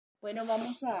Bueno,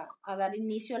 vamos a dar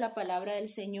inicio a la palabra del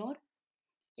Señor.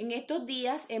 En estos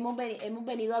días hemos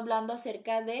venido hablando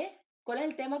acerca de, ¿cuál es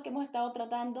el tema que hemos estado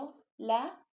tratando?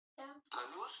 La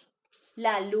luz.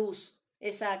 La luz,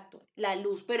 exacto, la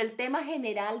luz. Pero el tema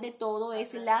general de todo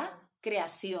es la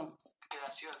creación.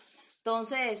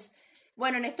 Entonces,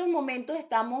 bueno, en estos momentos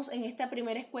estamos en esta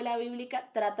primera escuela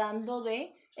bíblica tratando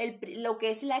de lo que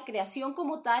es la creación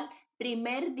como tal,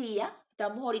 primer día.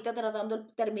 Estamos ahorita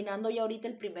terminando ya ahorita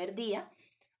el primer día.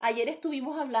 Ayer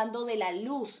estuvimos hablando de la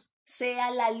luz, sea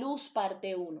la luz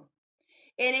parte 1.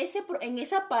 En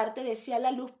esa parte de sea la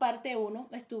luz parte 1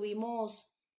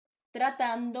 estuvimos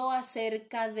tratando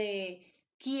acerca de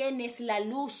quién es la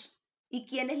luz y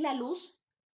quién es la luz.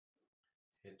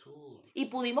 Jesús. Y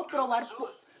pudimos probar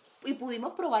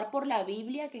por la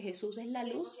Biblia que Jesús es la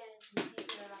luz.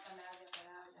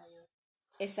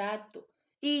 Exacto.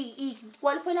 ¿Y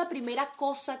cuál fue la primera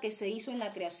cosa que se hizo en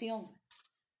la creación?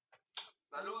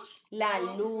 La luz. La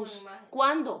luz.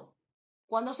 ¿Cuándo?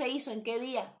 ¿Cuándo se hizo? ¿En qué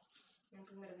día? En el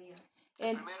primer día.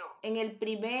 En el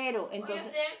primero.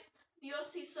 Entonces,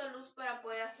 Dios hizo luz para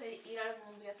poder ir al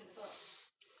mundo y hacer todo.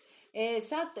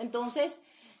 exacto. Entonces,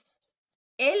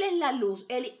 Él es la luz.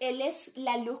 Él es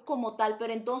la luz como tal.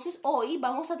 Pero entonces hoy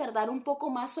vamos a tratar un poco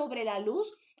más sobre la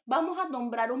luz. Vamos a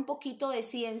nombrar un poquito de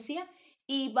ciencia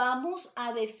y vamos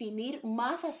a definir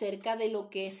más acerca de lo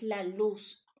que es la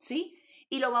luz, ¿sí?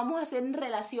 Y lo vamos a hacer en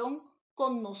relación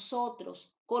con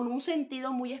nosotros, con un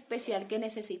sentido muy especial que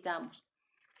necesitamos.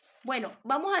 Bueno,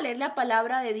 vamos a leer la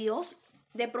palabra de Dios.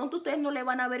 De pronto ustedes no le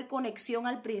van a ver conexión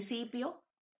al principio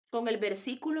con el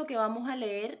versículo que vamos a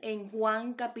leer en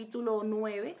Juan capítulo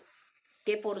 9,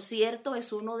 que por cierto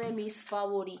es uno de mis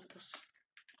favoritos.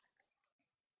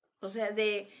 O sea,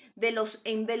 de los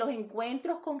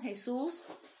encuentros con Jesús,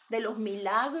 de los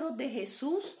milagros de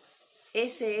Jesús,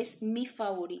 ese es mi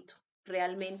favorito,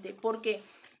 realmente, porque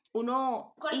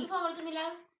uno... ¿Cuál es tu favorito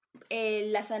milagro?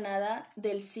 La sanada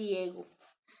del ciego.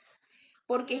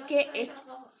 Porque es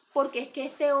que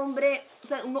este hombre, o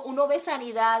sea, uno ve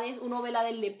sanidades, uno ve la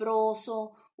del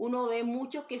leproso, uno ve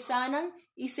muchos que sanan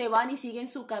y se van y siguen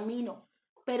su camino.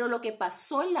 Pero lo que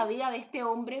pasó en la vida de este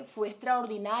hombre fue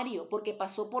extraordinario, porque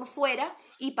pasó por fuera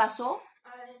y pasó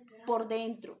por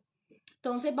dentro.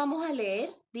 Entonces vamos a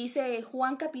leer, dice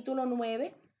Juan capítulo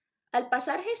 9, al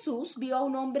pasar Jesús vio a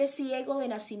un hombre ciego de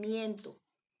nacimiento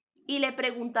y le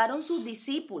preguntaron sus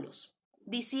discípulos,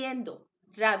 diciendo,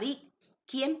 Rabí,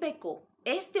 ¿quién pecó,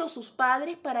 este o sus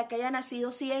padres, para que haya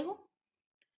nacido ciego?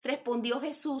 Respondió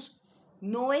Jesús,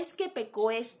 no es que pecó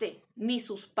este ni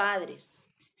sus padres,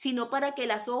 sino para que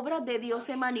las obras de Dios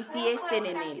se manifiesten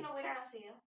en él. Si no hubiera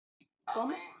nacido?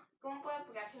 ¿Cómo? ¿Cómo puede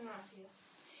pecar si no ha nacido?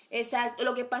 Exacto.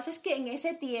 Lo que pasa es que en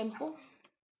ese tiempo,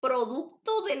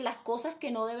 producto de las cosas que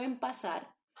no deben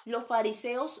pasar, los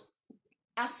fariseos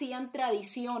hacían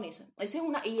tradiciones. Ese es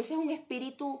un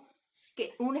espíritu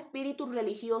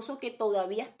religioso que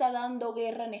todavía está dando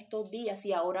guerra en estos días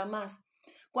y ahora más.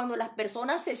 Cuando las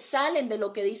personas se salen de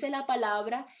lo que dice la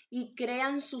palabra y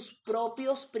crean sus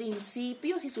propios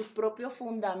principios y sus propios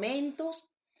fundamentos,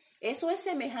 eso es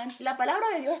semejante. La palabra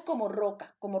de Dios es como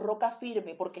roca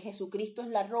firme, porque Jesucristo es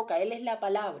la roca, Él es la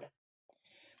palabra.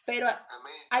 Pero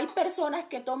hay personas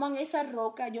que toman esa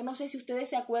roca. Yo no sé si ustedes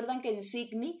se acuerdan que en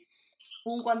Sydney,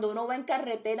 cuando uno va en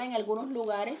carretera en algunos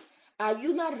lugares, hay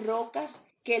unas rocas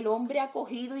que el hombre ha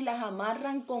cogido y las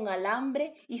amarran con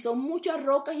alambre, y son muchas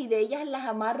rocas y de ellas las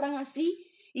amarran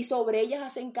así y sobre ellas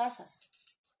hacen casas.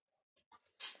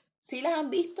 ¿Sí las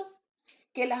han visto?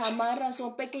 Que las amarran,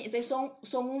 son pequeñas, entonces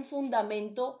son un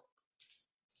fundamento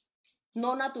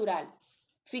no natural,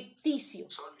 ficticio,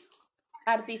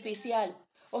 artificial.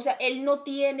 O sea, él no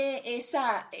tiene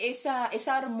esa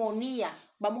armonía,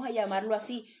 vamos a llamarlo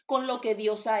así, con lo que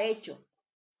Dios ha hecho.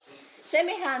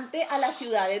 Semejante a la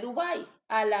ciudad de Dubái,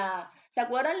 ¿se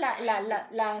acuerdan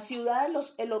la ciudad,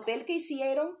 el hotel que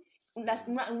hicieron?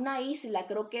 Una isla,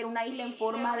 creo que era una isla en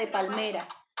forma de palmera.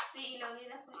 Sí, lo vi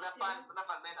después. Una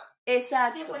palmera.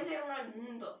 Exacto. Sí, puede ser uno al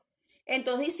mundo.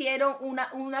 Entonces hicieron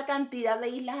una cantidad de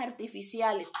islas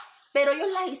artificiales, pero ellos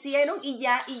las hicieron y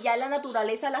ya la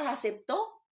naturaleza las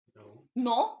aceptó.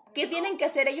 No, ¿qué tienen que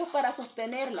hacer ellos para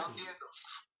sostenerlas?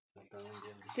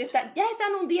 Ya se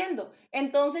están hundiendo.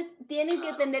 Entonces tienen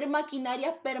que tener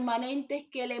maquinarias permanentes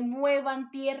que le muevan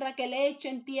tierra, que le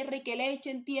echen tierra y que le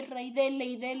echen tierra y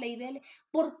dele,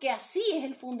 porque así es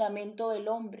el fundamento del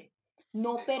hombre.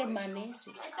 No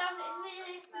permanece.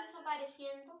 ¿Está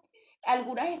desapareciendo?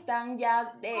 Algunas están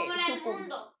ya como en el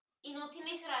mundo y no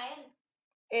tiene Israel.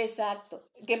 Exacto,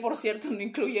 que por cierto no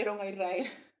incluyeron a Israel.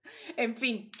 En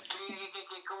fin.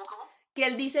 ¿Cómo? que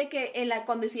él dice que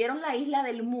cuando hicieron la isla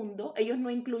del mundo, ellos no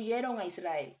incluyeron a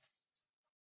Israel.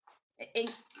 La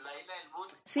isla del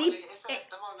mundo. Sí, ¿Cuál es esa que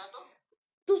estamos hablando?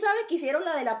 tú sabes que hicieron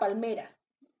la de la palmera.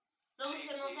 ¿Dónde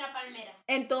se encuentra la palmera?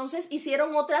 Entonces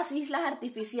hicieron otras islas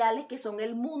artificiales que son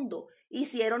el mundo.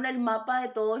 Hicieron el mapa de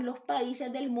todos los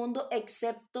países del mundo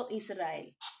excepto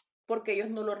Israel, porque ellos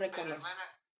no lo Pero reconocen.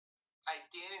 hermana, ahí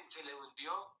tienen, se le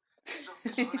hundió. Eso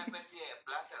es una pérdida de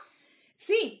plata.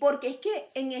 Sí, porque es que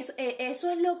eso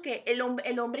es lo que el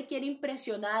hombre quiere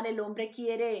impresionar, el hombre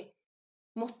quiere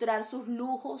mostrar sus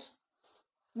lujos,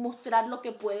 mostrar lo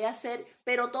que puede hacer,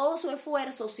 pero todo su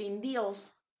esfuerzo sin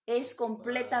Dios es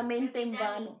completamente en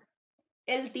vano.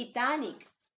 El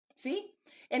Titanic, ¿sí?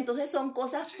 Entonces son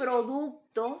cosas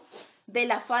producto de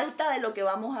la falta de lo que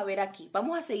vamos a ver aquí.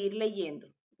 Vamos a seguir leyendo.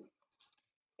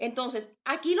 Entonces,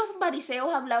 aquí los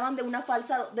fariseos hablaban de una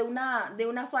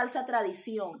falsa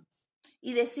tradición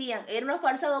y decían, era una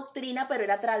falsa doctrina, pero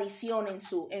era tradición en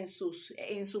sus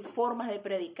formas de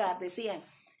predicar. Decían,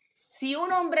 si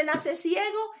un hombre nace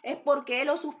ciego es porque él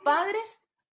o sus padres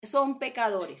son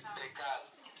pecadores.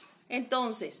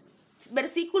 Entonces,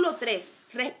 versículo 3,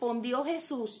 respondió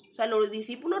Jesús, o sea, los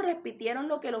discípulos repitieron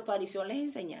lo que los fariseos les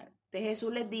enseñaron. Entonces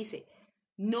Jesús les dice,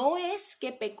 no es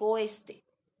que pecó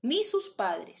ni sus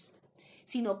padres,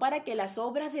 sino para que las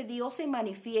obras de Dios se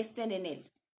manifiesten en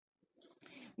él.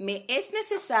 Me es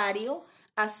necesario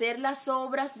hacer las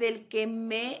obras del que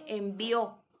me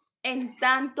envió, en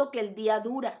tanto que el día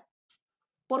dura,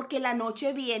 porque la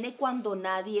noche viene cuando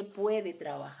nadie puede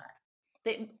trabajar.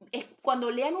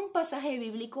 Cuando lean un pasaje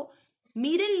bíblico,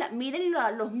 miren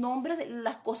los nombres de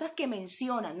las cosas que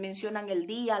mencionan el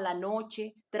día, la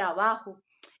noche, trabajo.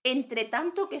 Entre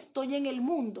tanto que estoy en el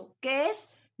mundo, que es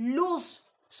luz,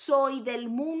 soy del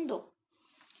mundo.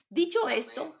 Dicho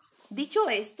esto,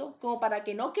 como para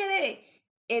que no quede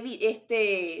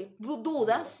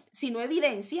dudas, sino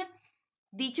evidencia,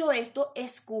 dicho esto,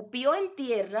 escupió en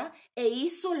tierra e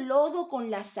hizo lodo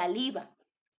con la saliva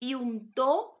y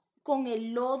untó con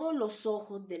el lodo los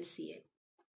ojos del ciego.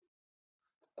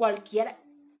 Cualquiera,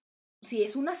 si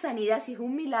es una sanidad, si es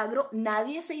un milagro,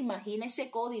 nadie se imagina ese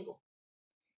código.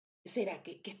 ¿Será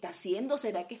que está haciendo?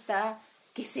 ¿Será que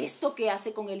qué es esto que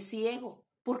hace con el ciego?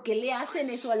 ¿Por qué le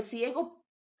hacen eso al ciego?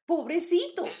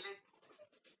 Pobrecito. Él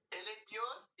es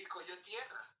Dios y cogió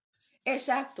tierra.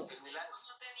 Exacto. El milagro.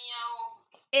 No tenía ojo.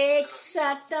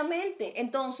 Exactamente.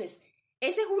 Entonces,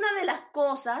 esa es una de las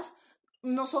cosas,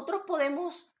 nosotros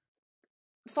podemos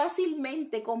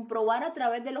fácilmente comprobar a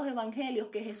través de los evangelios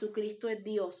que Jesucristo es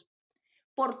Dios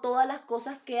por todas las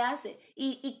cosas que hace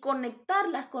y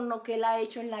conectarlas con lo que Él ha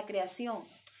hecho en la creación.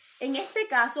 En este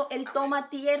caso, Él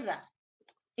toma tierra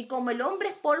y como el hombre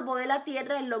es polvo de la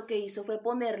tierra, Él lo que hizo fue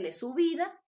ponerle su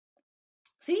vida,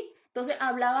 ¿sí? Entonces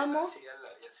hablábamos,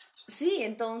 sí,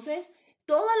 entonces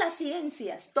todas las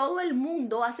ciencias, todo el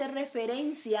mundo hace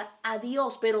referencia a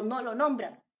Dios, pero no lo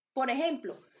nombran. Por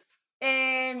ejemplo,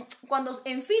 cuando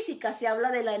en física se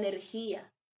habla de la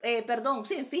energía,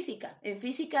 en física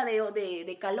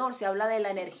de calor se habla de la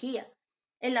energía,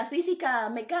 en la física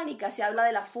mecánica se habla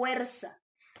de la fuerza,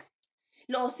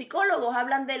 los psicólogos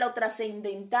hablan de lo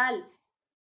trascendental.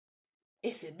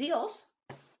 Ese es Dios.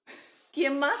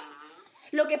 ¿Quién más?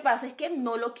 Lo que pasa es que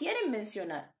no lo quieren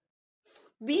mencionar.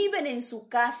 Viven en su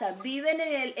casa, viven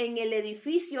en el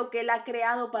edificio que Él ha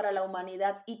creado para la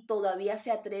humanidad y todavía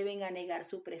se atreven a negar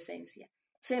su presencia.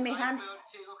 Semejante,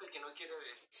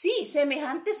 sí,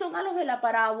 semejantes son a los de la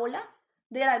parábola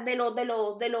de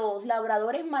los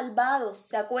labradores malvados,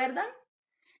 ¿se acuerdan?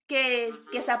 Que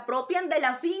se apropian de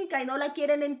la finca y no la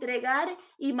quieren entregar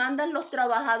y mandan los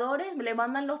trabajadores, le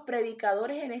mandan los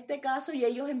predicadores en este caso y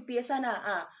ellos empiezan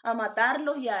a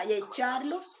matarlos y a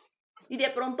echarlos. Y de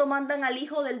pronto mandan al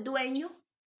hijo del dueño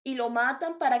y lo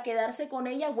matan para quedarse con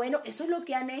ella. Bueno, eso es lo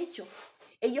que han hecho.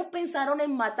 Ellos pensaron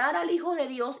en matar al Hijo de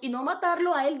Dios y no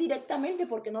matarlo a él directamente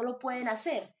porque no lo pueden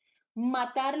hacer.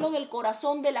 Matarlo del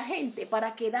corazón de la gente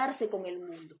para quedarse con el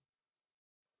mundo.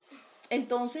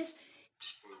 Entonces,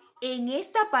 en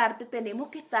esta parte tenemos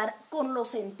que estar con los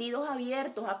sentidos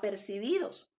abiertos,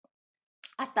 apercibidos.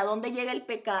 ¿Hasta dónde llega el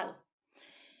pecado?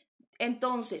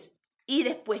 Entonces, y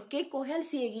después que coge al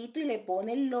cieguito y le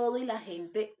pone el lodo y la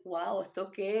gente, wow,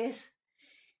 ¿esto qué es?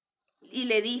 Y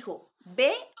le dijo,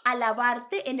 ve a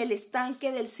lavarte en el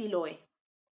estanque del Siloé,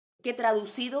 que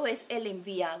traducido es el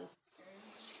enviado.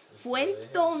 Fue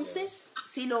entonces,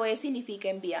 Siloé significa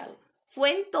enviado.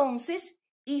 Fue entonces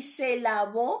y se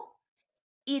lavó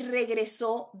y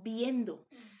regresó viendo.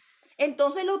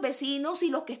 Entonces los vecinos y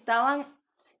los que estaban,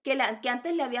 que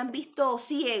antes le habían visto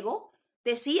ciego,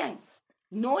 decían,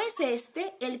 ¿no es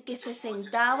este el que se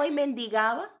sentaba y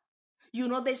mendigaba? Y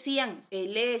unos decían,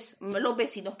 él es, los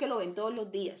vecinos que lo ven todos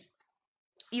los días.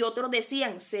 Y otros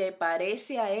decían, se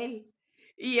parece a él.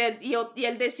 Y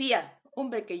él decía,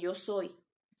 hombre, que yo soy.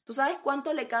 ¿Tú sabes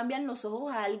cuánto le cambian los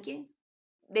ojos a alguien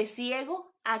de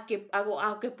ciego a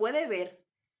que puede ver?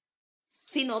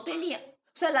 Si no tenía,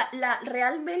 o sea,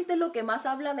 realmente lo que más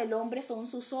habla del hombre son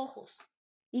sus ojos.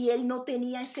 Y él no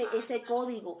tenía ese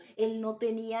código, él no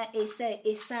tenía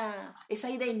esa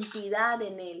identidad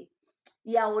en él.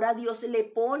 Y ahora Dios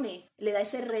le da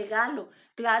ese regalo.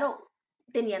 Claro,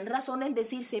 tenían razón en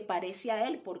decir se parece a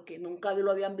él porque nunca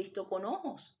lo habían visto con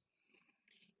ojos.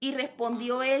 Y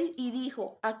respondió él y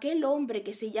dijo, aquel hombre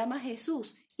que se llama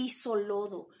Jesús hizo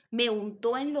lodo, me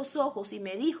untó en los ojos y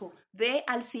me dijo, ve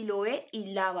al Siloé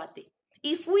y lávate.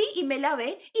 Y fui y me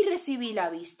lavé y recibí la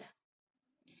vista.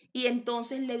 Y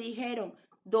entonces le dijeron,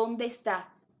 ¿dónde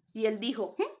está? Y él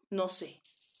dijo, no sé.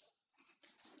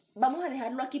 Vamos a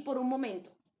dejarlo aquí por un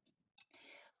momento.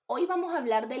 Hoy vamos a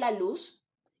hablar de la luz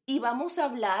y vamos a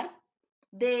hablar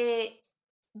de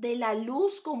la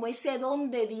luz como ese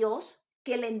don de Dios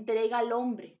que le entrega al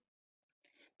hombre.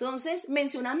 Entonces,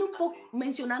 mencionando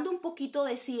un poquito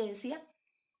de ciencia,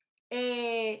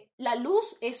 la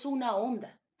luz es una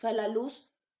onda, o sea, la luz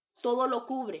todo lo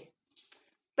cubre,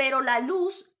 pero la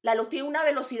luz tiene una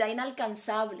velocidad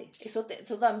inalcanzable, eso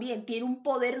también tiene un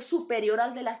poder superior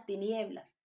al de las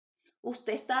tinieblas.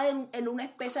 Usted está en una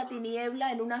espesa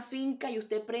tiniebla, en una finca, y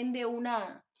usted prende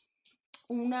una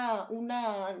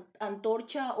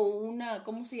antorcha o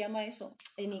 ¿cómo se llama eso?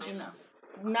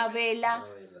 Una vela.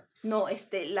 No,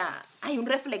 hay un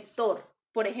reflector,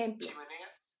 por ejemplo.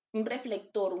 Un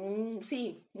reflector,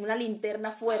 una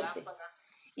linterna fuerte.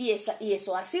 Y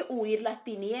eso hace huir las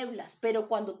tinieblas. Pero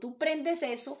cuando tú prendes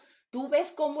eso, tú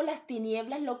ves cómo las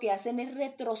tinieblas lo que hacen es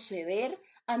retroceder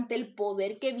ante el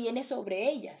poder que viene sobre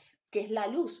ellas, que es la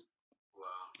luz.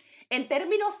 En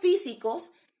términos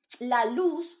físicos, la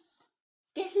luz,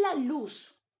 ¿qué es la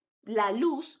luz? La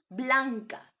luz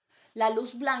blanca. La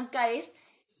luz blanca es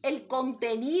el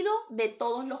contenido de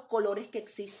todos los colores que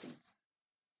existen.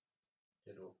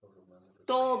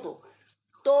 Todo.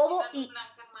 Y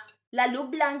la luz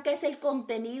blanca es el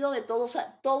contenido de todo. O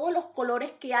sea, todos los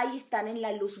colores que hay están en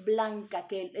la luz blanca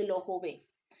que el ojo ve.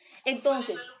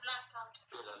 Entonces,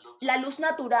 la luz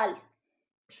natural,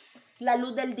 la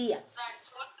luz del día,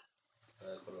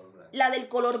 la del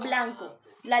color blanco,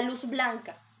 la luz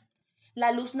blanca,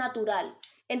 la luz natural.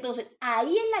 Entonces,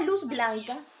 ahí en la luz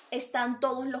blanca están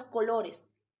todos los colores.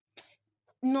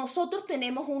 Nosotros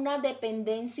tenemos una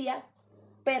dependencia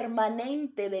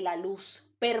permanente de la luz,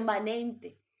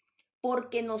 permanente,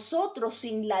 porque nosotros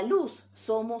sin la luz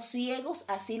somos ciegos,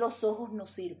 así los ojos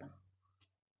nos sirvan.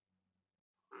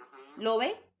 ¿Lo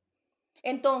ven?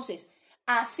 Entonces,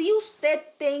 así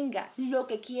usted tenga lo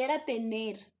que quiera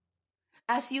tener,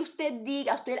 así usted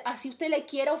diga, así usted le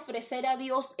quiera ofrecer a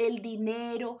Dios el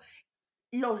dinero,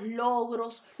 los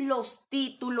logros, los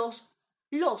títulos,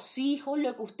 los hijos,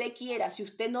 lo que usted quiera. Si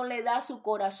usted no le da su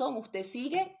corazón, usted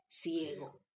sigue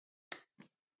ciego.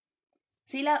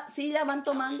 ¿Sí la van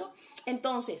tomando?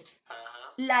 Entonces,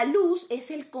 la luz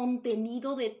es el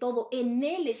contenido de todo. En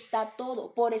él está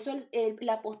todo. Por eso el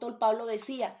apóstol Pablo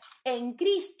decía, en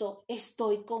Cristo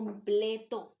estoy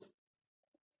completo.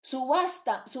 Su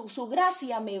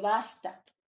gracia me basta.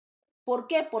 ¿Por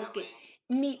qué? Porque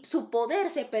su poder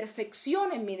se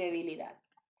perfecciona en mi debilidad.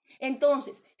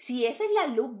 Entonces, si esa es la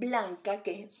luz blanca,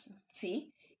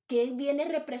 ¿sí? ¿Qué viene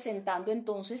representando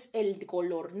entonces el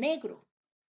color negro?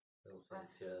 La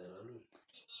ausencia de la luz.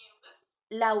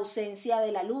 La ausencia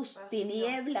de la luz, vacío.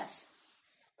 Tinieblas.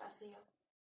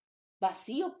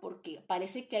 Vacío, porque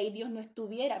parece que ahí Dios no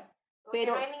estuviera.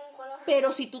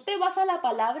 Pero si tú te vas a la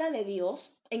palabra de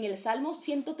Dios, en el Salmo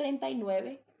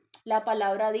 139, la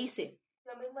palabra dice,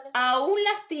 aún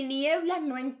las tinieblas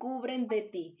no encubren de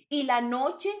ti, y la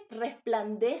noche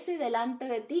resplandece delante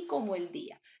de ti como el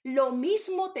día. Lo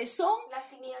mismo te son las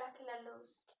tinieblas que la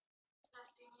luz.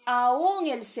 Aún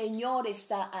el Señor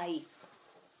está ahí.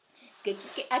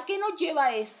 ¿A qué nos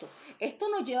lleva esto? Esto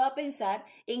nos lleva a pensar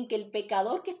en que el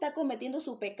pecador que está cometiendo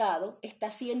su pecado está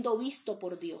siendo visto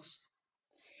por Dios.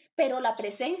 Pero la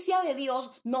presencia de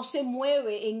Dios no se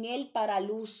mueve en él para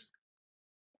luz,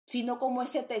 sino como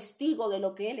ese testigo de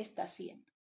lo que él está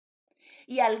haciendo.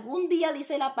 Y algún día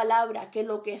dice la palabra que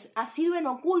lo que ha sido en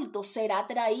oculto será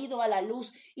traído a la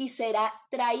luz y será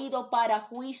traído para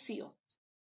juicio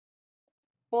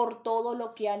por todo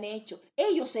lo que han hecho.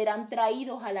 Ellos serán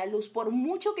traídos a la luz, por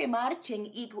mucho que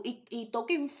marchen y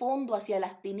toquen fondo hacia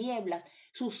las tinieblas,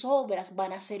 sus obras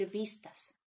van a ser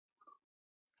vistas.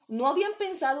 ¿No habían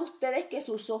pensado ustedes que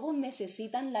sus ojos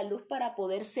necesitan la luz para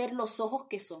poder ser los ojos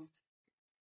que son?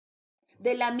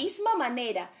 De la misma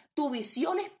manera, tu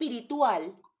visión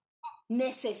espiritual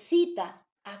necesita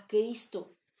a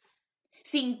Cristo.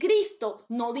 Sin Cristo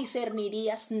no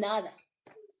discernirías nada.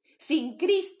 Sin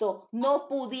Cristo no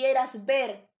pudieras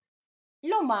ver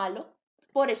lo malo.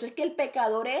 Por eso es que el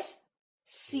pecador es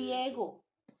ciego.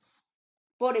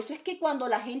 Por eso es que cuando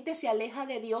la gente se aleja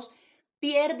de Dios,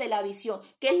 pierde la visión.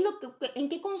 ¿En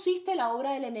qué consiste la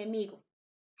obra del enemigo?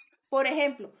 Por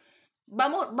ejemplo,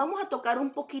 vamos a tocar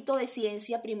un poquito de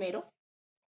ciencia primero.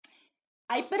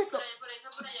 Hay personas... Por eso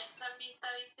por allá el salmista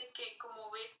dice que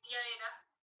como bestia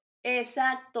era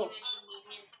Exacto. en el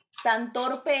entendimiento. Tan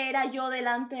torpe era yo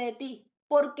delante de ti.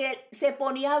 Porque se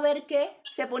ponía a ver ¿qué?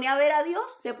 Se ponía a ver a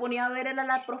Dios, se ponía a ver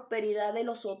la prosperidad de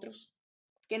los otros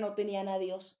que no tenían a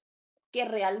Dios, que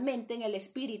realmente en el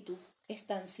espíritu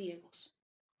están ciegos.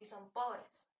 Y son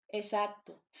pobres.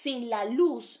 Exacto. Sin la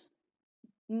luz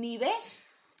ni ves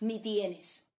ni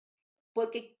tienes.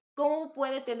 Porque ¿cómo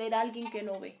puede tener alguien que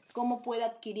no ve? ¿Cómo puede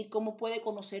adquirir? ¿Cómo puede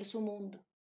conocer su mundo?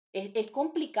 Es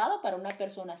complicado para una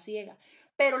persona ciega.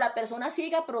 Pero la persona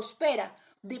ciega prospera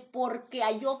porque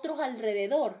hay otros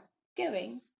alrededor que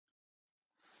ven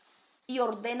y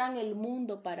ordenan el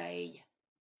mundo para ella.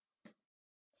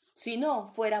 Si no,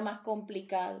 fuera más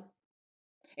complicado.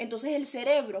 Entonces el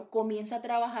cerebro comienza a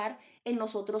trabajar en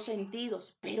los otros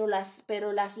sentidos, pero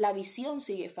la visión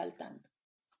sigue faltando.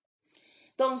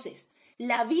 Entonces,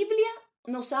 la Biblia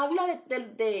nos habla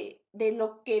de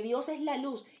lo que Dios es la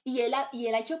luz y él ha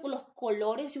hecho los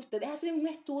colores. Si ustedes hacen un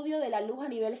estudio de la luz a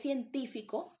nivel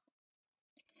científico,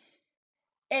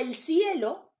 el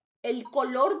cielo, el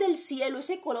color del cielo,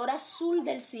 ese color azul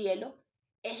del cielo,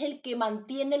 es el que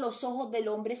mantiene los ojos del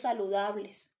hombre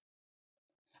saludables.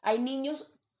 Hay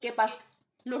niños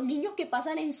los niños que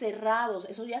pasan encerrados,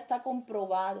 eso ya está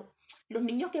comprobado. Los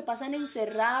niños que pasan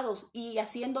encerrados y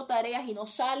haciendo tareas y no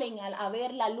salen a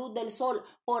ver la luz del sol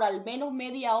por al menos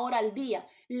media hora al día,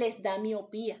 les da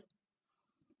miopía.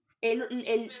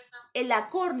 La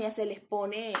córnea se les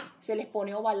pone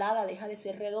ovalada, deja de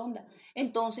ser redonda.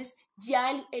 Entonces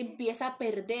ya él empieza a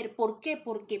perder. ¿Por qué?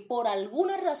 Porque por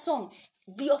alguna razón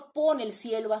Dios pone el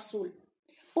cielo azul.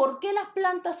 ¿Por qué las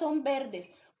plantas son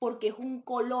verdes? Porque es un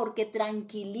color que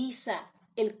tranquiliza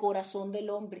el corazón del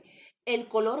hombre. El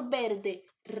color verde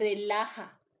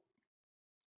relaja.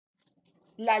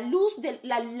 La luz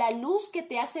que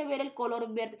te hace ver el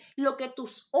color verde, lo que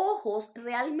tus ojos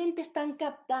realmente están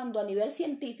captando a nivel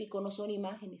científico no son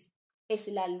imágenes, es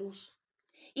la luz.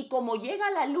 Y como llega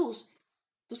la luz,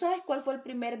 ¿tú sabes cuál fue el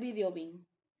primer video beam?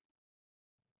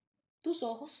 Tus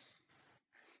ojos.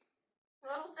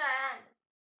 No los dan.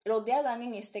 Los de Adán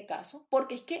en este caso,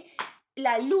 porque es que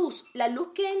la luz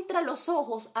que entra a los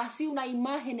ojos hace una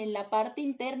imagen en la parte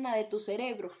interna de tu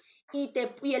cerebro y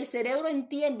el cerebro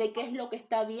entiende qué es lo que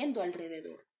está viendo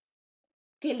alrededor.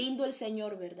 Qué lindo el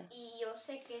Señor, ¿verdad? Y yo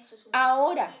sé que eso es un...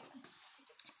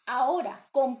 Ahora,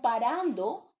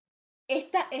 comparando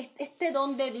este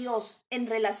don de Dios en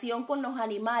relación con los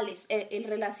animales, en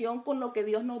relación con lo que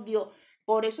Dios nos dio,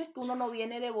 por eso es que uno no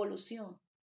viene de evolución.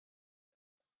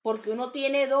 Porque uno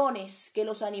tiene dones que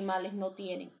los animales no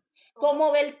tienen.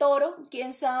 ¿Cómo ve el toro?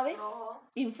 ¿Quién sabe? Rojo.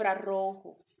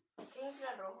 Infrarrojo. ¿Qué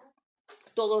infrarrojo?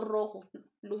 Todo rojo.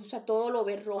 O sea, todo lo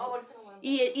ve rojo. por eso no me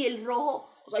Y el rojo,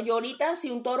 o sea, yo ahorita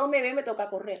si un toro me ve me toca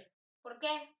correr. ¿Por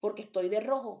qué? Porque estoy de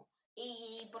rojo.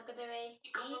 ¿Y por qué te ve?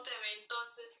 ¿Y cómo te ve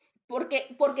entonces?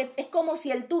 Porque es como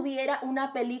si él tuviera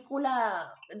una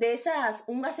película de esas,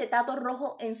 un acetato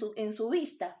rojo en su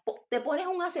vista. Te pones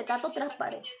un acetato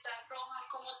transparente. Si estás roja,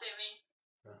 ¿cómo te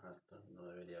ve? Ajá, no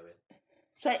debería haber.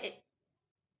 O sea,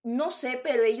 no sé,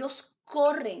 pero ellos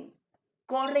corren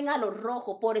a lo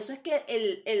rojo. Por eso es que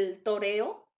el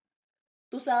toreo,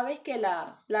 tú sabes que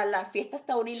las fiestas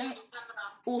taurinas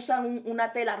usan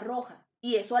una tela roja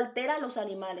y eso altera a los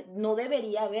animales. No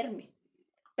debería verme,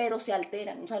 pero se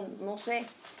alteran. O sea, no sé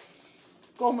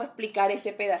cómo explicar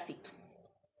ese pedacito.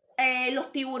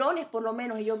 Los tiburones, por lo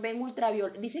menos, ellos ven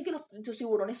ultravioleta. Dicen que los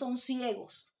tiburones son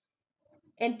ciegos.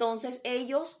 Entonces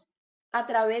ellos a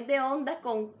través de ondas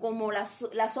como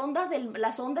las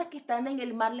ondas que están en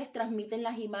el mar les transmiten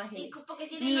las imágenes.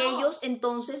 Y ellos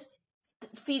entonces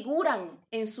figuran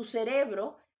en su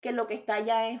cerebro que lo que está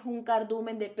allá es un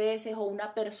cardumen de peces o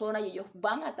una persona y ellos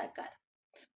van a atacar.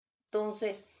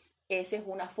 Entonces, esa es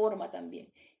una forma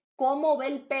también. ¿Cómo ve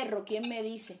el perro? ¿Quién me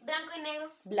dice? Blanco y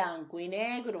negro. Blanco y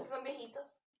negro. Son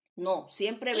viejitos. No,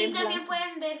 siempre ven Y también blanco.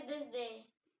 pueden ver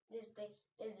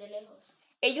desde lejos.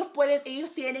 Ellos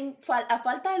tienen, a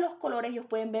falta de los colores, ellos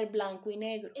pueden ver blanco y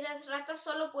negro. Y las ratas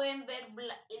solo pueden ver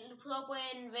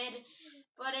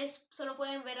solo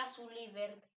pueden ver azul y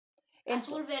verde.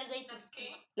 Azul, verde y ¿Las turquesa.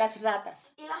 qué? Las ratas.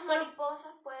 Y las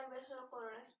mariposas pueden ver solo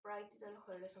colores bright y todos los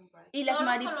colores son bright. Y las, Todos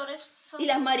los mari- colores y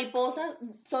las mariposas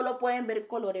solo pueden ver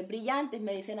colores brillantes,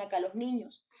 me dicen acá los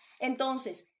niños.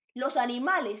 Entonces, los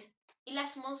animales y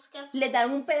las moscas. le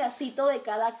dan un pedacito de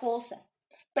cada cosa.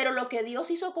 Pero lo que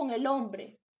Dios hizo con el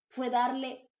hombre fue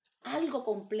darle algo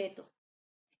completo.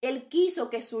 Él quiso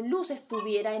que su luz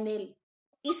estuviera en él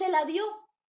y se la dio.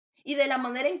 Y de la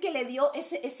manera en que le dio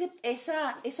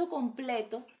eso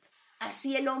completo,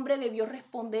 así el hombre debió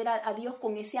responder a Dios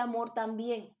con ese amor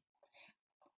también.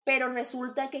 Pero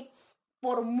resulta que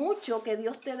por mucho que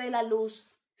Dios te dé la luz,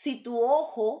 si tu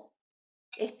ojo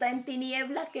está en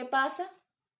tinieblas, ¿qué pasa?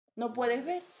 No puedes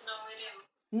ver. No veremos.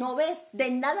 No ves.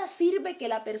 De nada sirve que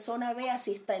la persona vea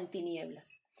si está en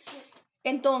tinieblas.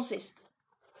 Entonces,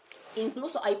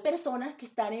 incluso hay personas que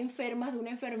están enfermas de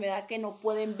una enfermedad que no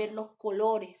pueden ver los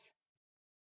colores.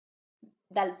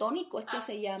 Daltónico es que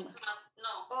se llama.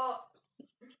 No. O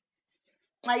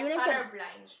Hay una enfermedad.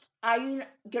 colorblind.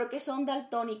 Creo que son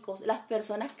daltónicos, las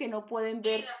personas que no pueden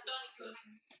ver,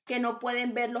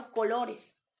 los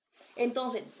colores.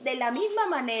 Entonces, de la misma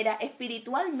manera,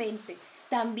 espiritualmente,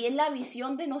 también la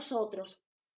visión de nosotros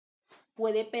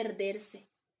puede perderse.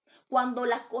 Cuando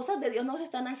las cosas de Dios no se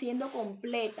están haciendo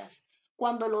completas,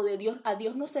 cuando lo de Dios, a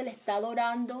Dios no se le está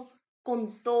adorando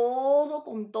con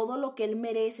todo lo que Él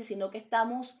merece, sino que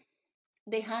estamos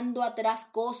dejando atrás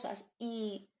cosas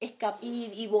y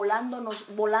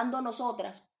volando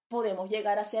nosotras, podemos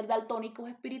llegar a ser daltónicos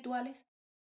espirituales.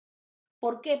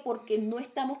 ¿Por qué? Porque no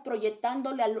estamos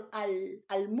proyectándole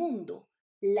al mundo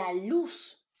la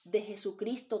luz de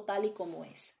Jesucristo tal y como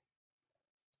es.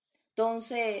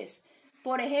 Entonces,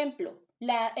 por ejemplo,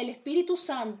 el Espíritu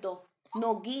Santo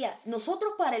nos guía.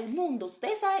 Nosotros para el mundo,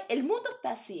 ustedes saben, el mundo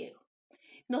está ciego.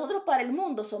 Nosotros para el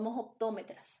mundo somos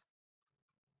optómetras.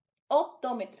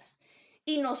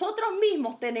 Y nosotros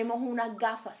mismos tenemos unas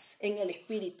gafas en el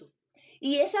Espíritu.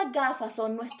 Y esas gafas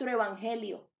son nuestro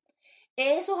evangelio.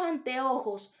 Esos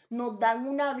anteojos nos dan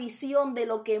una visión de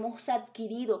lo que hemos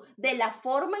adquirido, de la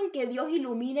forma en que Dios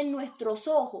ilumina en nuestros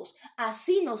ojos.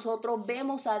 Así nosotros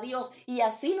vemos a Dios y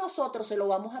así nosotros se lo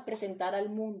vamos a presentar al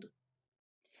mundo.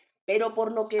 Pero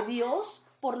por lo que Dios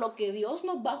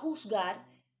nos va a juzgar,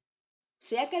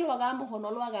 sea que lo hagamos o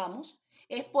no lo hagamos,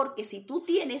 es porque si tú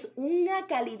tienes una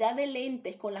calidad de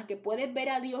lentes con las que puedes ver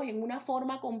a Dios en una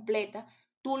forma completa,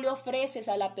 tú le ofreces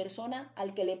a la persona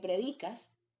al que le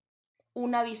predicas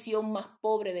una visión más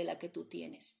pobre de la que tú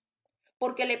tienes.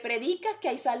 Porque le predicas que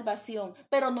hay salvación,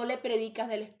 pero no le predicas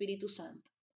del Espíritu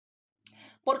Santo.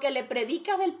 Porque le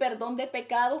predicas del perdón de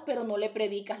pecados, pero no le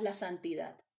predicas la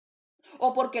santidad.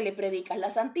 O porque le predicas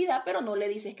la santidad, pero no le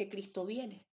dices que Cristo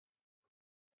viene.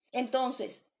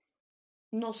 Entonces,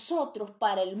 nosotros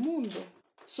para el mundo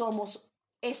somos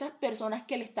esas personas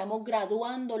que le estamos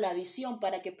graduando la visión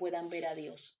para que puedan ver a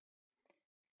Dios.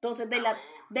 Entonces,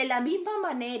 de la misma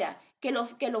manera que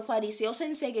los fariseos se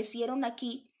enceguecieron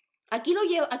aquí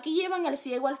llevan al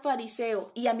ciego al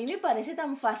fariseo, y a mí me parece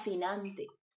tan fascinante,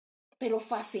 pero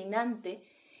fascinante,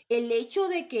 el hecho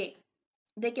de que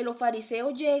los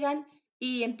fariseos llegan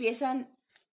y empiezan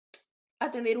a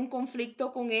tener un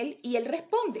conflicto con él y él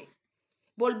responde.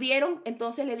 Volvieron,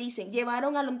 entonces le dicen,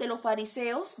 llevaron ante los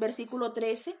fariseos, versículo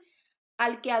 13,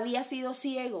 al que había sido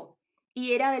ciego,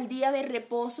 y era del día de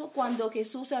reposo cuando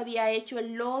Jesús había hecho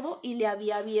el lodo y le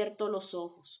había abierto los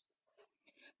ojos.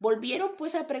 Volvieron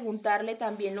pues a preguntarle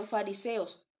también los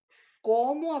fariseos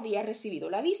cómo había recibido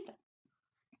la vista.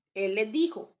 Él les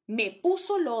dijo, me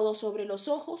puso lodo sobre los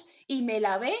ojos y me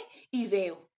lavé y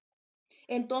veo.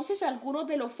 Entonces algunos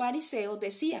de los fariseos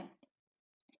decían,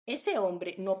 ese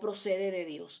hombre no procede de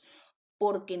Dios,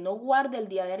 porque no guarda el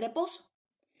día de reposo.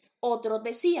 Otros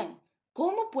decían,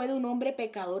 ¿cómo puede un hombre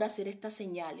pecador hacer estas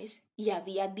señales? Y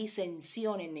había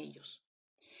disensión en ellos.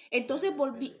 Entonces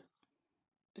volví.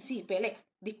 Sí, pelea,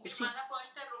 discusión. Hermana, ¿puedo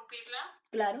interrumpirla?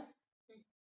 Claro.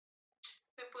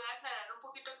 ¿Me puede aclarar un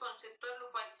poquito el concepto de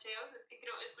los fariseos? Es que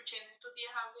creo, escuché en estos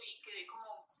días algo y quedé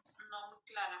como no muy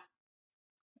clara.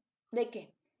 ¿De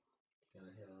qué?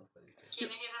 ¿Quiénes eran los fariseos?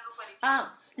 ¿Quiénes eran los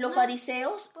fariseos? Los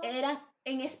fariseos eran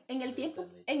en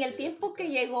el tiempo que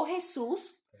llegó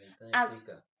Jesús.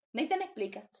 Nathan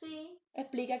explica. Sí,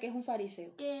 Explica que es un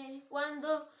fariseo. que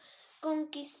cuando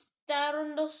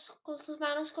conquistaron con sus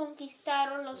manos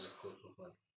conquistaron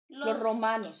Los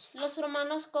romanos. Los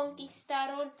romanos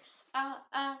conquistaron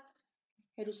a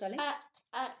Jerusalén.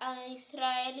 a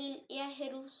Israel y a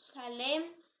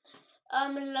Jerusalén.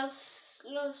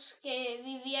 Los que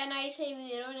vivían ahí se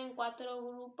dividieron en 4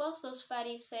 grupos: los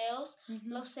fariseos,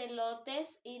 los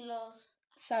celotes y los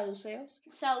saduceos,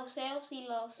 saduceos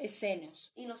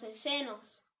esenios. y los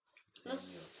escenos.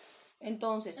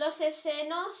 Entonces, Los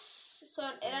escenos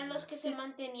eran los que se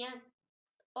mantenían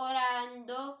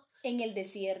orando en el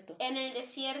desierto en el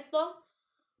desierto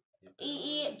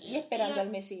y esperando al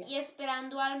Mesías. y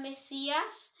esperando al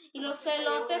Mesías. Y los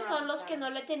celotes son los que no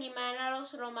le temían a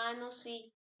los romanos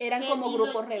y Eran como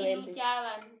grupos y rebeldes.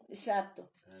 luchaban. Exacto.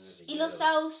 Y los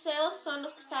saduceos son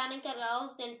los que estaban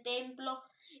encargados del templo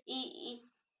y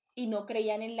Y no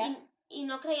creían en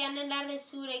no creían en la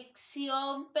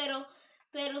resurrección, pero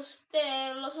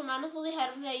los romanos no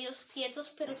dejaron a ellos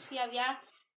quietos, pero si había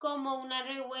como una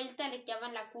revuelta le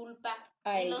echaban la culpa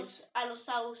a ellos a los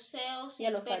saduceos y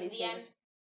a los fariseos.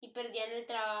 y perdían el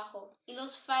trabajo. Y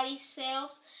los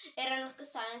fariseos eran los que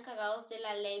estaban encargados de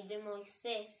la ley de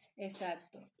Moisés.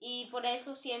 Exacto. Y por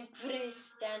eso siempre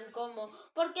están como,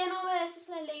 ¿por qué no obedeces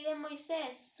la ley de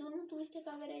Moisés? Tú no tuviste que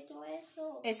haber hecho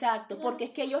eso. Exacto, porque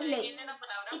es que ellos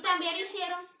Y también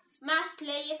hicieron más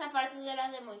leyes aparte de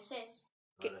las de Moisés.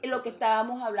 lo que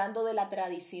estábamos hablando de la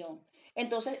tradición.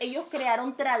 Entonces ellos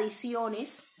crearon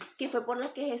tradiciones que fue por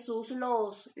las que Jesús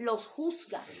los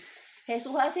juzga.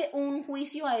 Jesús hace un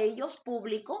juicio a ellos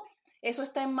público. Eso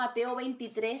está en Mateo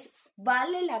 23.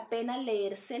 Vale la pena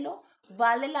leérselo,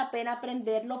 vale la pena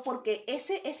aprenderlo, porque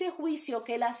ese juicio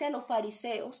que él hace a los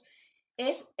fariseos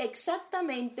es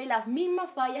exactamente las mismas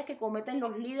fallas que cometen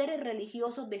los líderes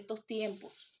religiosos de estos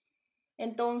tiempos.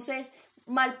 Entonces,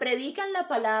 malpredican la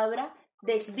palabra,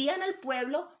 desvían al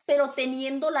pueblo, pero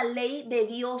teniendo la ley de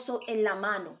Dios en la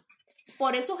mano.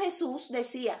 Por eso Jesús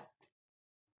decía,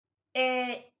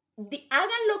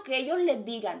 hagan lo que ellos les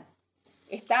digan.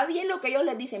 Está bien lo que ellos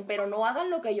les dicen, pero no hagan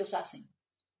lo que ellos hacen.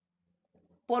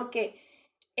 Porque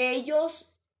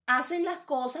ellos hacen las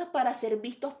cosas para ser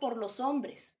vistos por los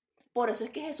hombres. Por eso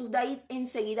es que Jesús de ahí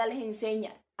enseguida les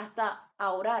enseña hasta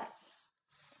a orar.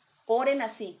 Oren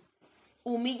así.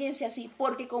 Humíllense así,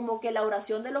 porque como que la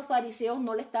oración de los fariseos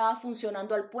no le estaba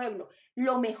funcionando al pueblo.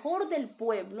 Lo mejor del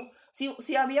pueblo,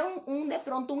 si había de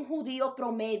pronto un judío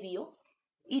promedio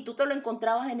y tú te lo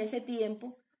encontrabas en ese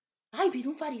tiempo, ¡ay, viene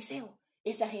un fariseo!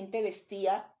 Esa gente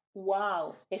vestía,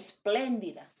 wow,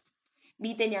 espléndida.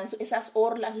 Y tenían esas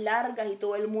orlas largas y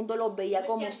todo el mundo los veía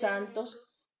como santos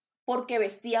porque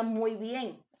vestían muy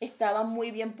bien, estaban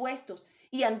muy bien puestos.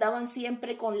 Y andaban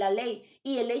siempre con la ley.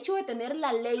 Y el hecho de tener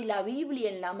la ley, la Biblia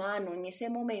en la mano en ese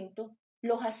momento,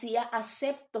 los hacía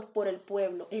aceptos por el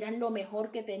pueblo. Eran lo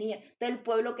mejor que tenían. Entonces el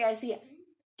pueblo que decía,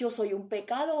 yo soy un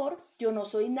pecador, yo no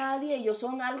soy nadie, ellos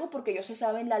son algo porque ellos se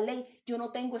saben la ley. Yo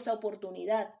no tengo esa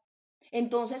oportunidad.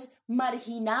 Entonces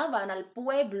marginaban al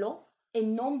pueblo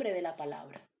en nombre de la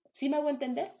palabra. ¿Sí me hago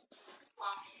entender?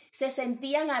 Se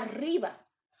sentían arriba,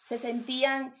 se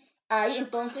sentían ahí.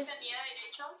 Entonces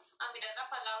a mirar la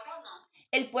palabra o no?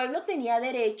 El pueblo tenía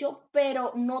derecho,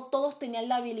 pero no todos tenían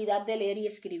la habilidad de leer y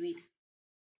escribir.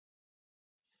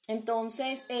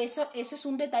 Entonces, eso es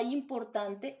un detalle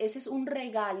importante, ese es un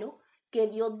regalo que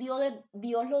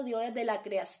Dios lo dio desde la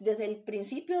creación, desde el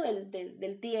principio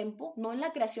del tiempo, no en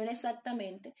la creación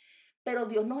exactamente, pero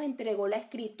Dios nos entregó la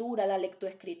escritura, la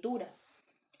lectoescritura.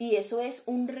 Y eso es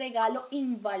un regalo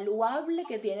invaluable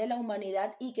que tiene la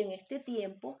humanidad y que en este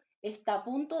tiempo está a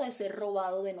punto de ser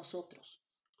robado de nosotros.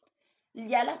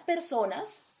 Ya las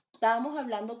personas, estábamos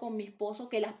hablando con mi esposo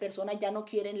que las personas ya no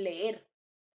quieren leer.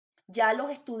 Ya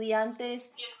los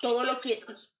estudiantes, todo lo que...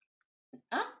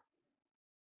 ¿Ah?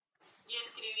 Y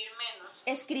escribir menos.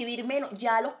 Escribir menos.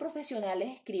 Ya los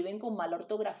profesionales escriben con mala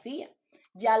ortografía.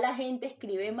 Ya la gente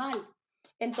escribe mal.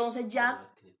 Entonces ya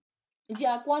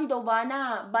cuando van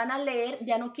a leer,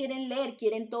 ya no quieren leer,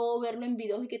 quieren todo verlo en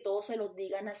videos y que todos se los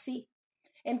digan así.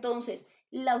 Entonces,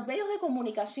 los medios de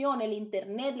comunicación, el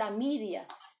internet, la media,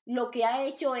 lo que ha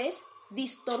hecho es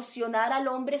distorsionar al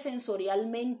hombre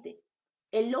sensorialmente.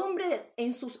 El hombre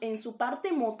en su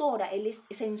parte motora,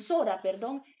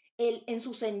 en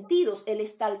sus sentidos, él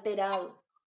está alterado.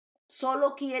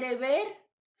 Solo quiere ver,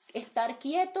 estar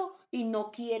quieto y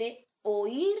no quiere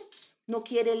oír, no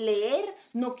quiere leer,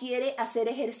 no quiere hacer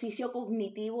ejercicio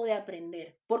cognitivo de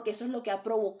aprender, porque eso es lo que ha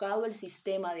provocado el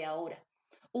sistema de ahora.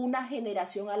 Una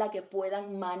generación a la que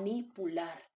puedan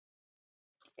manipular.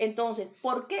 Entonces,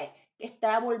 ¿por qué?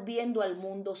 Está volviendo al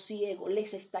mundo ciego,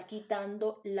 les está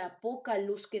quitando la poca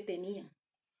luz que tenían.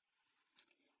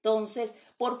 Entonces,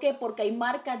 ¿por qué? Porque hay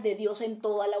marcas de Dios en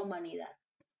toda la humanidad.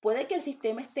 Puede que el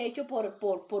sistema esté hecho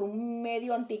por un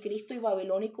medio anticristo y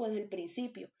babilónico desde el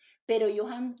principio, pero ellos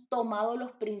han tomado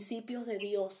los principios de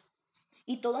Dios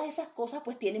y todas esas cosas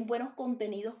pues tienen buenos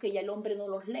contenidos que ya el hombre no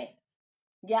los lee.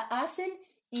 Ya hacen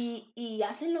y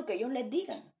hacen lo que ellos les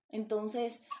digan.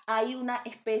 Entonces hay una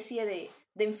especie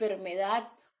de enfermedad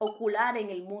ocular en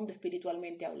el mundo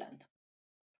espiritualmente hablando.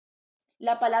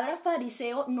 La palabra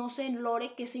fariseo no sé en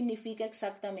lore qué significa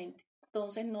exactamente.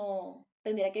 Entonces no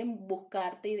tendría que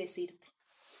buscarte y decirte.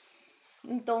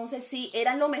 Entonces sí,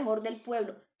 eran lo mejor del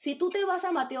pueblo. Si tú te vas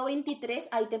a Mateo 23,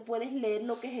 ahí te puedes leer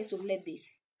lo que Jesús les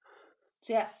dice. O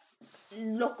sea,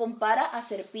 los compara a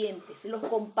serpientes, los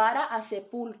compara a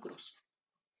sepulcros,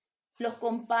 los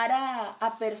compara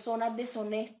a personas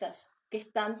deshonestas que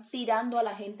están tirando a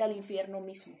la gente al infierno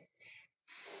mismo,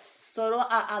 solo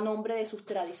a nombre de sus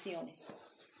tradiciones.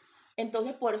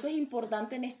 Entonces, por eso es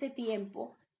importante en este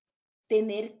tiempo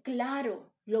tener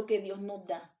claro lo que Dios nos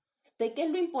da. ¿De qué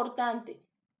es lo importante?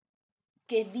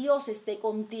 Que Dios esté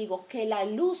contigo, que la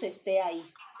luz esté ahí,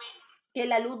 que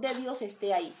la luz de Dios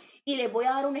esté ahí. Y les voy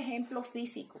a dar un ejemplo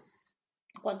físico.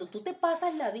 Cuando tú te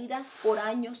pasas la vida por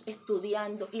años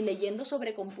estudiando y leyendo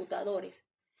sobre computadores,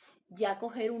 ya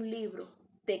coger un libro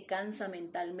te cansa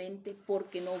mentalmente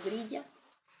porque no brilla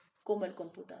como el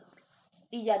computador.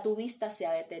 Y ya tu vista se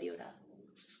ha deteriorado.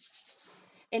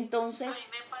 Entonces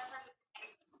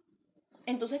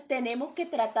tenemos que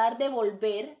tratar de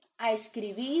volver a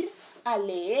escribir, a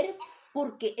leer,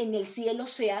 porque en el cielo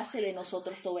se hace de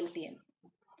nosotros todo el tiempo.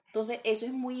 Entonces eso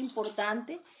es muy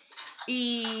importante.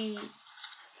 ¿Y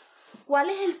cuál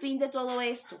es el fin de todo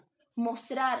esto?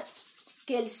 Mostrar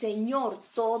que el Señor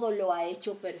todo lo ha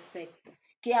hecho perfecto,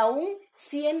 que aún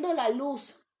siendo la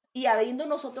luz y habiendo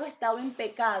nosotros estado en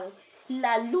pecado,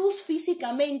 la luz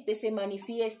físicamente se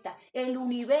manifiesta, el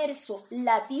universo,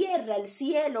 la tierra, el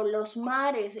cielo, los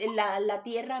mares, la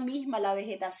tierra misma, la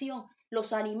vegetación,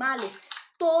 los animales,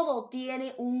 todo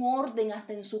tiene un orden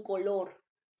hasta en su color.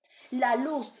 La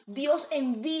luz, Dios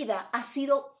en vida ha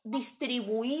sido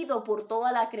distribuido por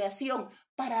toda la creación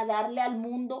para darle al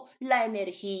mundo la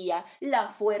energía, la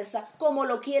fuerza, como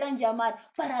lo quieran llamar,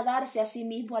 para darse a sí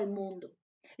mismo al mundo.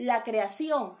 La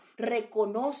creación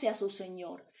reconoce a su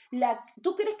Señor.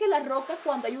 ¿Tú crees que las rocas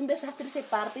cuando hay un desastre se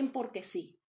parten porque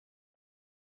sí?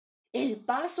 El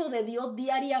paso de Dios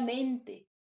diariamente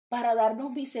para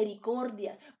darnos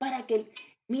misericordia, para que...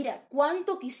 Mira,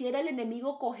 cuánto quisiera el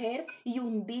enemigo coger y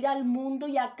hundir al mundo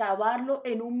y acabarlo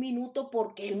en un minuto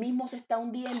porque él mismo se está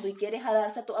hundiendo y quiere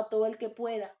jalarse a todo el que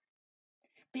pueda.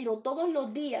 Pero todos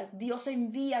los días Dios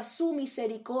envía su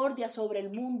misericordia sobre el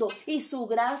mundo y su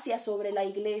gracia sobre la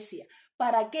iglesia.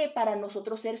 ¿Para qué? Para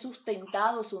nosotros ser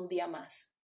sustentados un día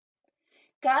más.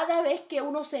 Cada vez que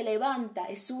uno se levanta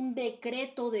es un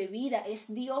decreto de vida,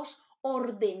 es Dios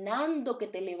ordenando que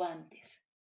te levantes.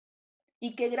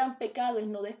 Y qué gran pecado es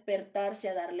no despertarse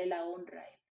a darle la honra a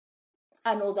Él,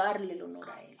 a no darle el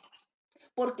honor a Él.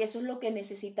 Porque eso es lo que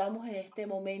necesitamos en este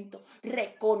momento.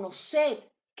 Reconoced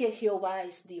que Jehová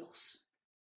es Dios,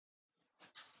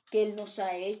 que Él nos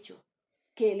ha hecho,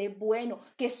 que Él es bueno,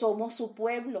 que somos su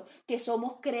pueblo, que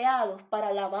somos creados para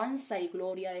alabanza y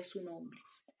gloria de su nombre.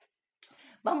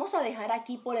 Vamos a dejar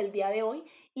aquí por el día de hoy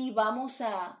y vamos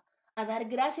a dar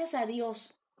gracias a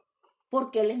Dios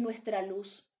porque Él es nuestra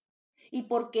luz. Y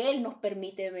porque Él nos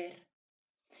permite ver.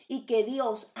 Y que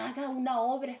Dios haga una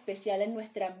obra especial en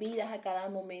nuestras vidas a cada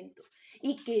momento.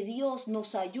 Y que Dios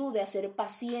nos ayude a ser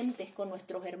pacientes con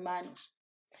nuestros hermanos.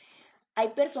 Hay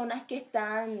personas que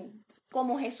están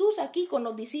como Jesús aquí con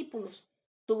los discípulos.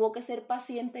 Tuvo que ser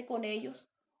paciente con ellos.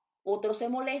 Otro se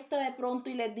molesta de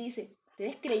pronto y les dice,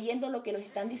 ustedes creyendo lo que los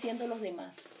están diciendo los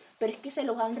demás. Pero es que se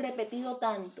los han repetido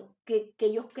tanto que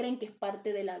ellos creen que es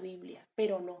parte de la Biblia.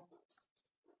 Pero no.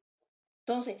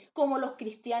 Entonces, como los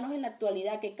cristianos en la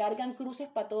actualidad que cargan cruces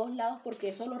para todos lados porque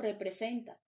eso lo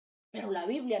representa. Pero la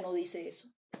Biblia no dice eso.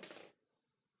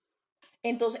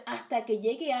 Entonces, hasta que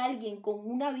llegue alguien con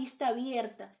una vista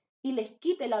abierta y les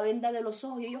quite la venda de los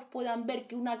ojos y ellos puedan ver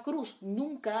que una cruz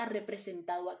nunca ha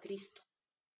representado a Cristo.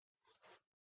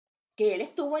 Que Él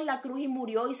estuvo en la cruz y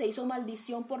murió y se hizo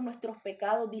maldición por nuestros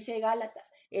pecados, dice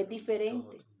Gálatas, es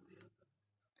diferente.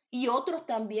 Y otros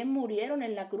también murieron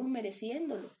en la cruz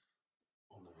mereciéndolo.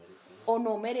 O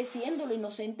no mereciéndolo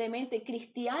inocentemente,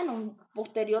 cristianos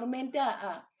posteriormente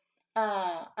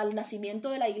al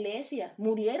nacimiento de la iglesia,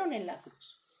 murieron en la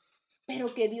cruz.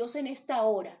 Pero que Dios en esta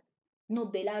hora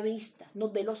nos dé la vista,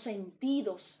 nos dé los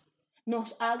sentidos,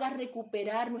 nos haga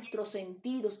recuperar nuestros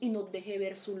sentidos y nos deje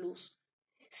ver su luz.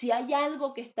 Si hay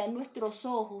algo que está en nuestros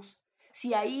ojos,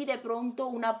 si hay de pronto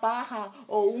una paja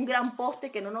o un gran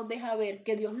poste que no nos deja ver,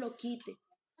 que Dios lo quite.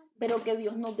 Pero que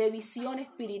Dios nos dé visión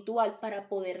espiritual para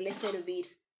poderle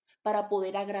servir, para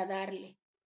poder agradarle.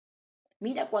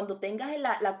 Mira, cuando tengas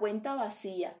la cuenta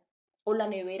vacía o la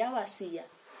nevera vacía,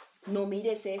 no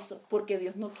mires eso, porque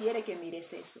Dios no quiere que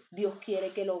mires eso. Dios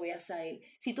quiere que lo veas a Él.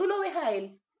 Si tú lo ves a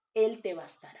Él, Él te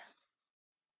bastará.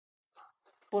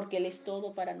 porque Él es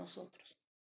todo para nosotros.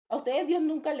 A ustedes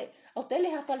a ustedes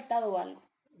les ha faltado algo,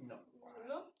 No.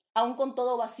 aún con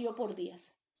todo vacío por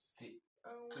días. Sí.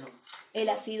 No. Él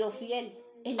ha sido fiel,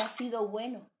 Él ha sido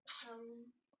bueno.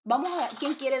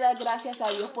 ¿Quién quiere dar gracias a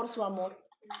Dios por su amor?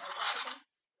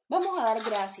 Vamos a dar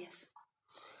gracias.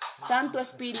 Santo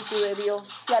Espíritu de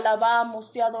Dios, te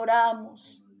alabamos, te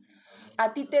adoramos.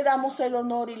 A ti te damos el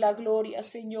honor y la gloria,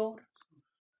 Señor.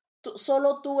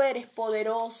 Solo tú eres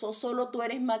poderoso, solo tú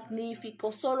eres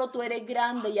magnífico, solo tú eres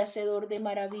grande y hacedor de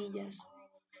maravillas.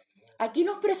 Aquí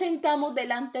nos presentamos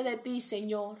delante de ti,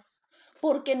 Señor,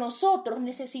 porque nosotros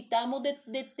necesitamos de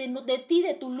ti,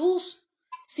 de tu luz.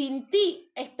 Sin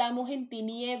ti estamos en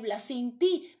tinieblas, sin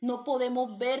ti no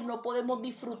podemos ver, no podemos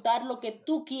disfrutar lo que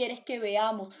tú quieres que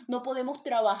veamos, no podemos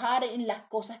trabajar en las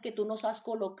cosas que tú nos has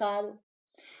colocado.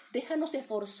 Déjanos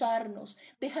esforzarnos,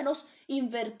 déjanos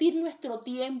invertir nuestro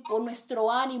tiempo, nuestro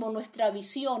ánimo, nuestra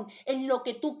visión en lo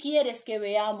que tú quieres que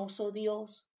veamos, oh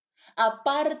Dios.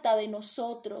 Aparta de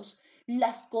nosotros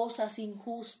las cosas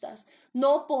injustas.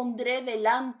 No pondré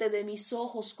delante de mis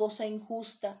ojos cosa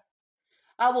injusta.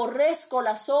 Aborrezco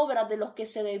las obras de los que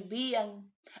se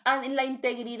desvían. En la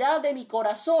integridad de mi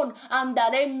corazón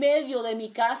andaré en medio de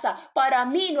mi casa. Para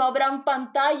mí no habrán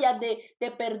pantallas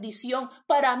de perdición.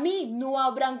 Para mí no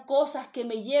habrán cosas que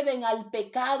me lleven al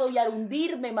pecado y a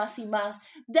hundirme más y más.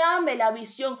 Dame la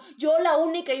visión. Yo la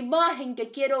única imagen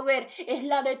que quiero ver es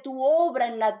la de tu obra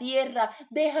en la tierra.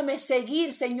 Déjame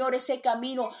seguir, Señor, ese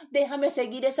camino. Déjame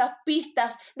seguir esas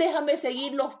pistas. Déjame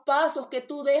seguir los pasos que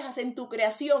tú dejas en tu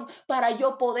creación para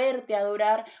yo poderte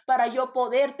adorar, para yo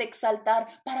poderte exaltar,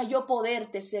 para yo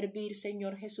poderte servir,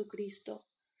 Señor Jesucristo.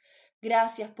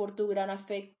 Gracias por tu gran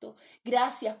afecto.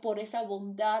 Gracias por esa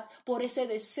bondad, por ese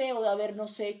deseo de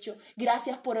habernos hecho.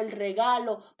 Gracias por el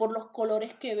regalo, por los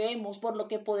colores que vemos, por lo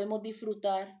que podemos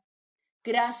disfrutar.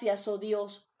 Gracias, oh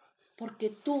Dios, porque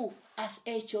tú has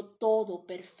hecho todo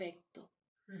perfecto.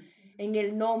 En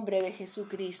el nombre de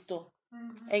Jesucristo,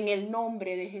 en el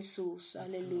nombre de Jesús,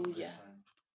 aleluya.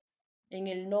 En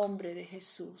el nombre de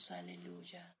Jesús,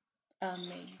 aleluya.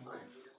 Amén.